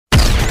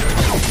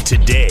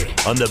Today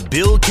on The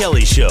Bill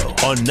Kelly Show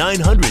on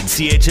 900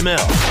 CHML.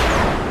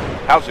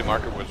 Housing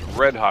market was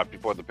red hot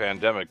before the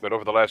pandemic, but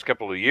over the last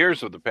couple of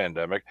years of the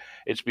pandemic,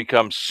 it's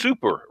become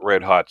super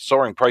red hot,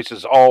 soaring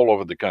prices all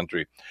over the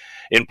country.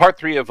 In part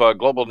three of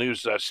Global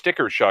News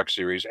Sticker Shock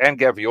series, Ann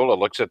Gaviola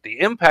looks at the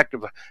impact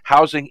of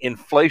housing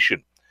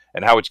inflation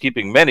and how it's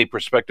keeping many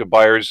prospective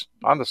buyers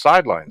on the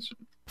sidelines.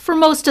 For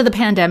most of the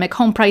pandemic,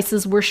 home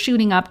prices were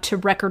shooting up to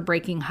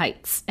record-breaking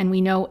heights, and we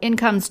know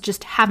incomes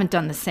just haven't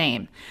done the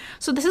same.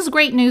 So this is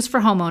great news for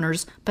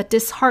homeowners, but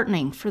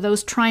disheartening for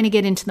those trying to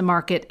get into the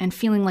market and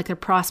feeling like their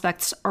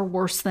prospects are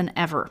worse than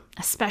ever,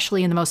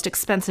 especially in the most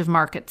expensive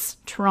markets,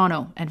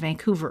 Toronto and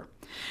Vancouver.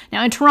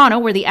 Now, in Toronto,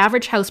 where the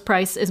average house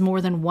price is more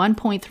than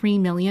 $1.3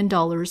 million,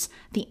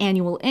 the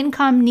annual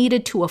income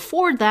needed to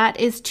afford that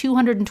is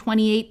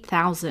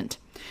 $228,000.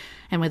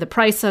 And with the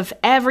price of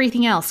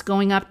everything else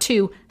going up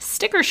too,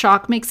 sticker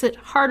shock makes it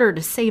harder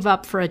to save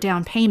up for a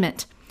down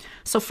payment.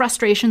 So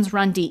frustrations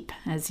run deep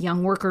as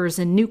young workers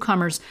and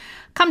newcomers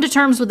come to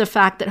terms with the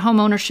fact that home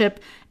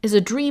ownership is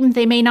a dream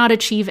they may not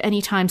achieve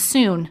anytime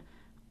soon,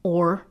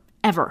 or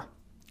ever.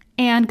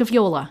 Ann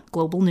Gaviola,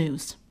 Global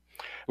News.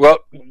 Well,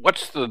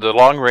 what's the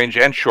long-range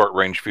and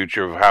short-range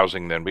future of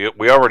housing then?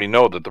 We already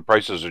know that the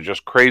prices are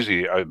just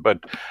crazy,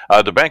 but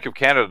the Bank of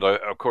Canada,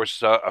 of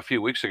course, a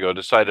few weeks ago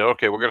decided,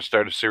 okay, we're going to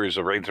start a series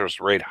of interest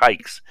rate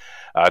hikes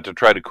to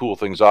try to cool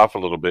things off a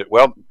little bit.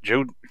 Well,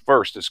 June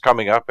 1st is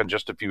coming up in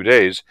just a few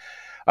days.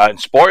 And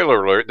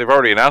spoiler alert, they've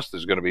already announced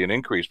there's going to be an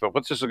increase, but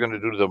what's this going to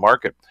do to the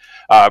market?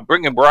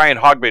 Bringing Brian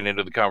Hogbin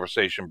into the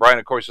conversation. Brian,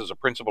 of course, is a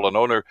principal and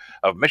owner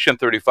of Mission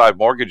 35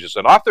 Mortgages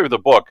and author of the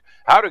book,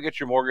 How to Get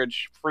You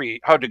Mortgage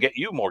Free,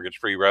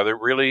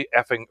 really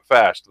effing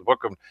fast. The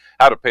book on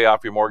how to pay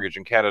off your mortgage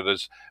in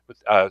Canada's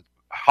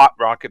hot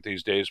rocket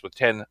these days with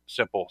 10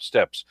 simple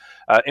steps.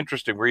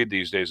 Interesting read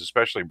these days,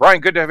 especially. Brian,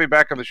 good to have you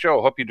back on the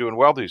show. Hope you're doing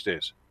well these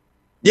days.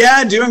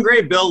 Yeah, doing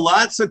great, Bill.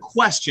 Lots of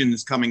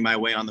questions coming my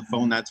way on the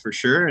phone, that's for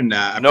sure. And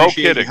I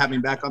appreciate you having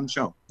me back on the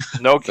show.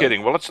 No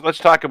kidding. Well, let's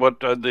talk about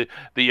the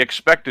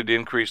expected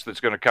increase that's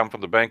going to come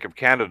from the Bank of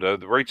Canada.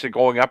 The rates are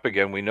going up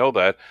again. We know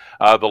that.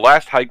 The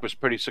last hike was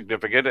pretty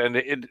significant.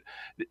 And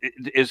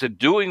is it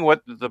doing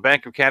what the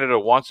Bank of Canada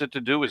wants it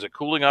to do? Is it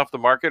cooling off the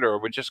market, or are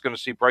we just going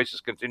to see prices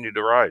continue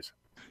to rise?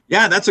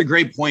 Yeah, that's a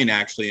great point,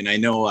 actually. And I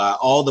know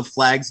all the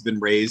flags have been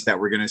raised that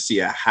we're going to see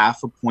a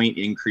 0.5 point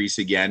increase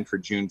again for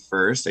June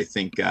 1st. I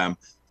think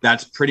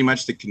that's pretty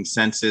much the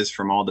consensus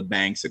from all the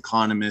banks,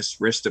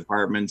 economists, risk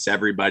departments.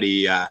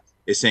 Everybody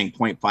is saying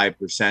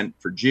 0.5%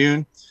 for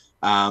June.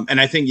 And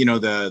I think,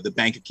 the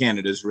Bank of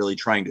Canada is really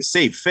trying to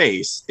save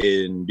face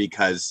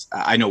because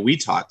I know we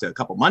talked a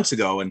couple months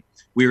ago and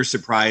we were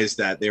surprised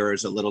that there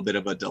was a little bit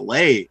of a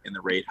delay in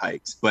the rate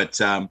hikes. But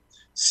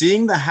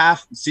seeing the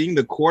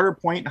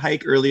 0.25 point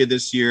hike earlier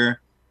this year,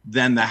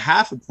 then the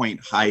 0.5 point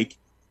hike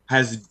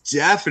has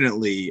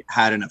definitely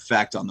had an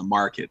effect on the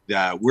market.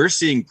 We're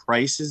seeing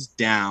prices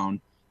down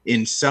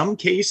in some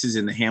cases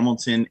in the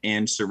Hamilton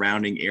and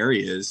surrounding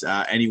areas,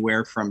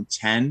 anywhere from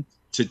 10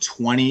 to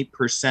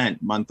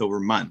 20% month over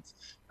month.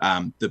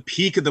 The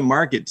peak of the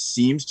market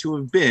seems to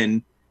have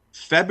been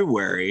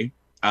February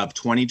of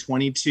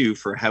 2022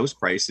 for house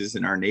prices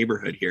in our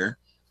neighborhood here.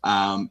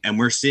 And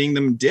we're seeing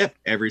them dip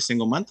every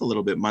single month a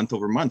little bit, month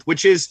over month,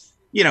 which is,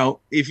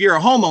 if you're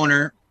a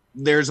homeowner,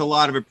 there's a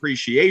lot of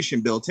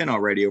appreciation built in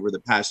already over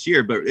the past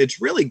year, but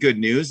it's really good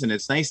news. And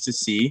it's nice to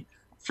see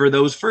for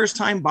those first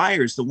time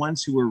buyers, the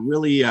ones who were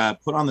really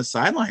put on the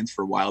sidelines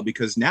for a while,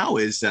 because now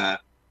it's a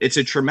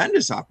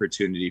tremendous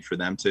opportunity for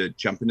them to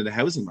jump into the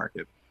housing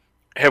market.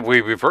 Have we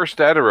reversed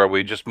that, or are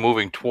we just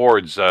moving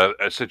towards a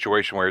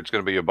situation where it's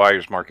going to be a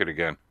buyer's market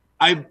again?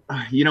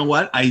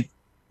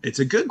 It's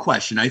a good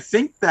question. I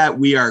think that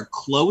we are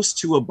close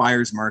to a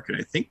buyer's market.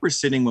 I think we're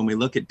sitting, when we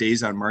look at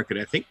days on market,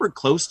 I think we're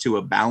close to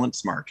a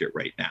balanced market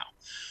right now.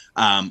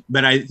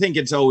 But I think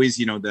it's always,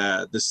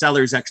 the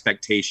seller's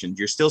expectations.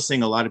 You're still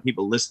seeing a lot of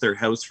people list their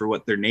house for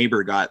what their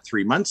neighbor got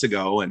 3 months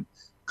ago and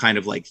kind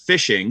of like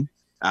fishing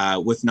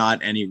with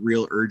not any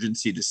real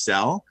urgency to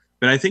sell.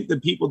 But I think the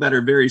people that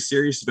are very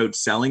serious about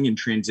selling and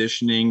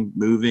transitioning,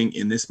 moving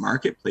in this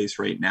marketplace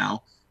right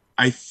now,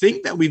 I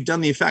think that we've done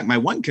the effect. My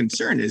one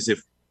concern is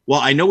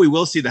I know we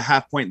will see the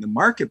 0.5 point in the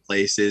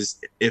marketplace is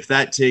if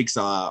that takes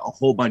a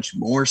whole bunch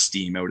more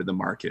steam out of the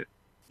market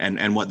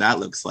and what that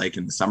looks like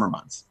in the summer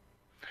months.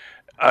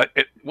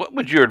 What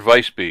would your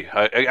advice be?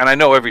 And I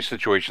know every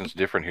situation is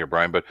different here,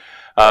 Brian, but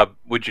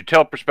would you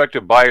tell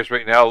prospective buyers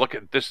right now, look,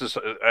 this is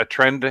a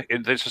trend.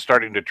 This is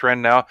starting to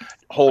trend now.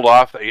 Hold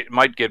off. It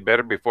might get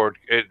better before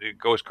it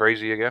goes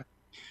crazy again.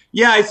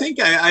 Yeah, I think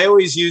I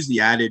always use the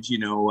adage,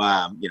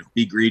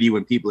 be greedy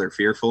when people are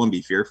fearful and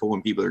be fearful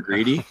when people are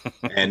greedy.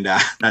 And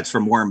that's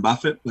from Warren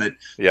Buffett. But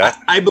yeah,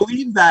 I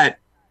believe that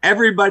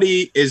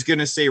everybody is going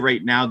to say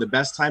right now, the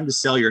best time to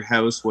sell your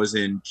house was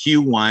in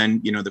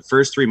Q1, the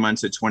first 3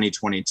 months of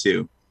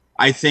 2022.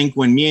 I think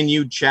when me and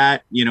you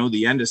chat,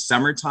 the end of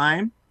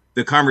summertime,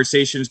 the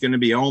conversation is going to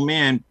be, oh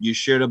man, you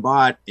should have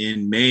bought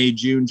in May,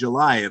 June,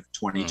 July of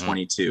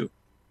 2022.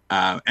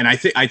 And I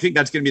think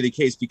that's going to be the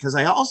case, because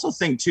I also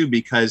think too,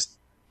 because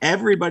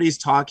everybody's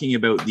talking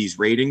about these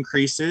rate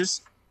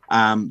increases.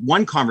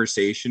 One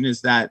conversation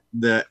is that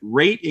the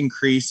rate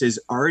increase is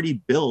already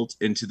built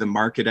into the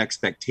market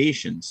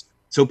expectations.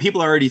 So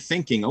people are already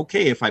thinking,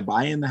 okay, if I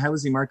buy in the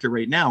housing market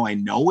right now, I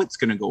know it's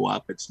going to go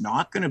up. It's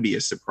not going to be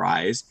a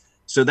surprise.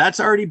 So that's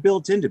already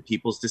built into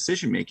people's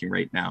decision making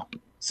right now.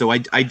 So I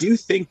do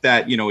think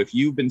that, if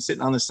you've been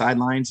sitting on the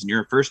sidelines and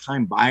you're a first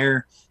time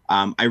buyer,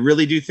 I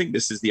really do think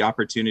this is the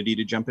opportunity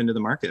to jump into the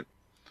market.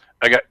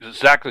 I got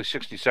exactly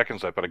 60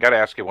 seconds left, but I got to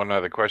ask you one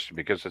other question,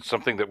 because it's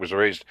something that was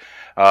raised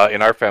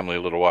in our family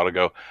a little while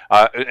ago.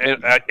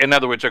 In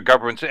other words, our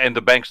governments and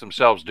the banks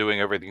themselves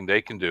doing everything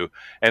they can do.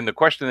 And the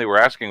question they were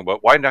asking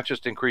about, why not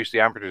just increase the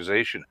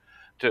amortization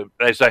to,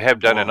 as they have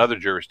done in other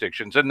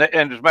jurisdictions? And as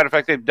a matter of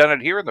fact, they've done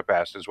it here in the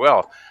past as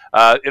well.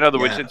 In other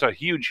words, it's a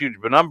huge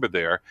number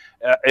there.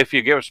 If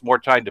you give us more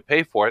time to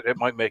pay for it, it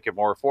might make it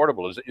more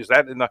affordable. Is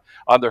that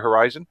on the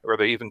horizon? Or are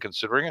they even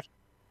considering it?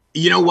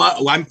 You know what?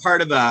 Well, I'm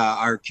part of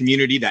our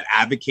community that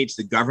advocates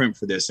the government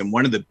for this. And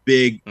one of the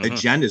big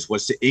agendas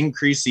was to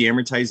increase the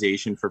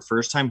amortization for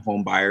first-time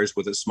home buyers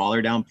with a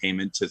smaller down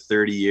payment to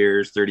 30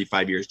 years,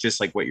 35 years, just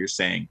like what you're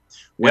saying.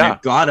 When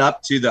it got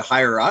up to the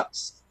higher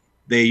ups,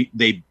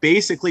 they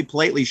basically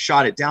politely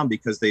shot it down,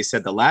 because they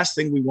said the last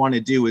thing we want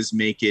to do is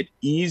make it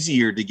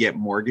easier to get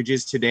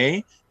mortgages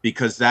today,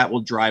 because that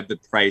will drive the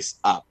price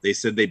up. They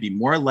said they'd be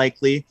more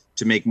likely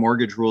to make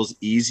mortgage rules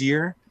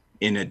easier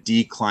in a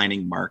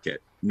declining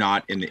market,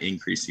 not in the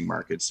increasing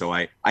market. So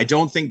I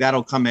don't think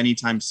that'll come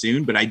anytime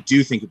soon, but I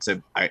do think it's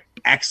an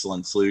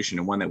excellent solution,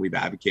 and one that we've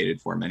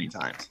advocated for many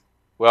times.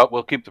 Well,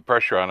 we'll keep the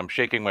pressure on. I'm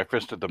shaking my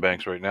fist at the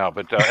banks right now.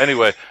 But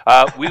anyway,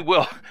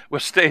 we'll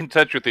stay in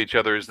touch with each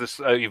other as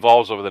this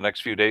evolves over the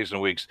next few days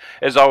and weeks.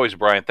 As always,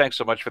 Brian, thanks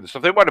so much for this.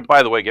 If they want to,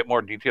 by the way, get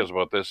more details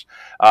about this,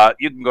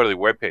 you can go to the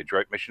webpage,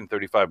 right? Mission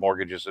 35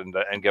 Mortgages, and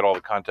get all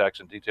the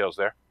contacts and details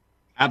there.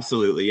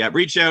 Absolutely. Yeah.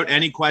 Reach out.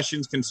 Any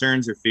questions,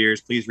 concerns, or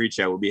fears, please reach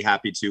out. We'll be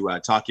happy to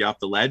talk you off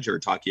the ledge or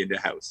talk you into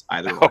house.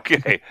 Either way.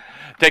 Okay.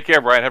 Take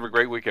care, Brian. Have a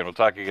great weekend. We'll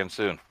talk again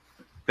soon.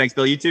 Thanks,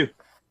 Bill. You too.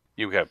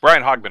 You have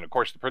Brian Hogman, of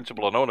course, the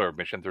principal and owner of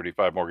Mission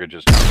 35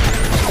 Mortgages.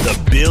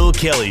 The Bill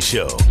Kelly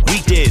Show,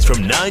 weekdays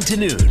from 9 to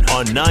noon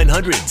on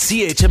 900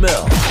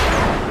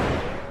 CHML.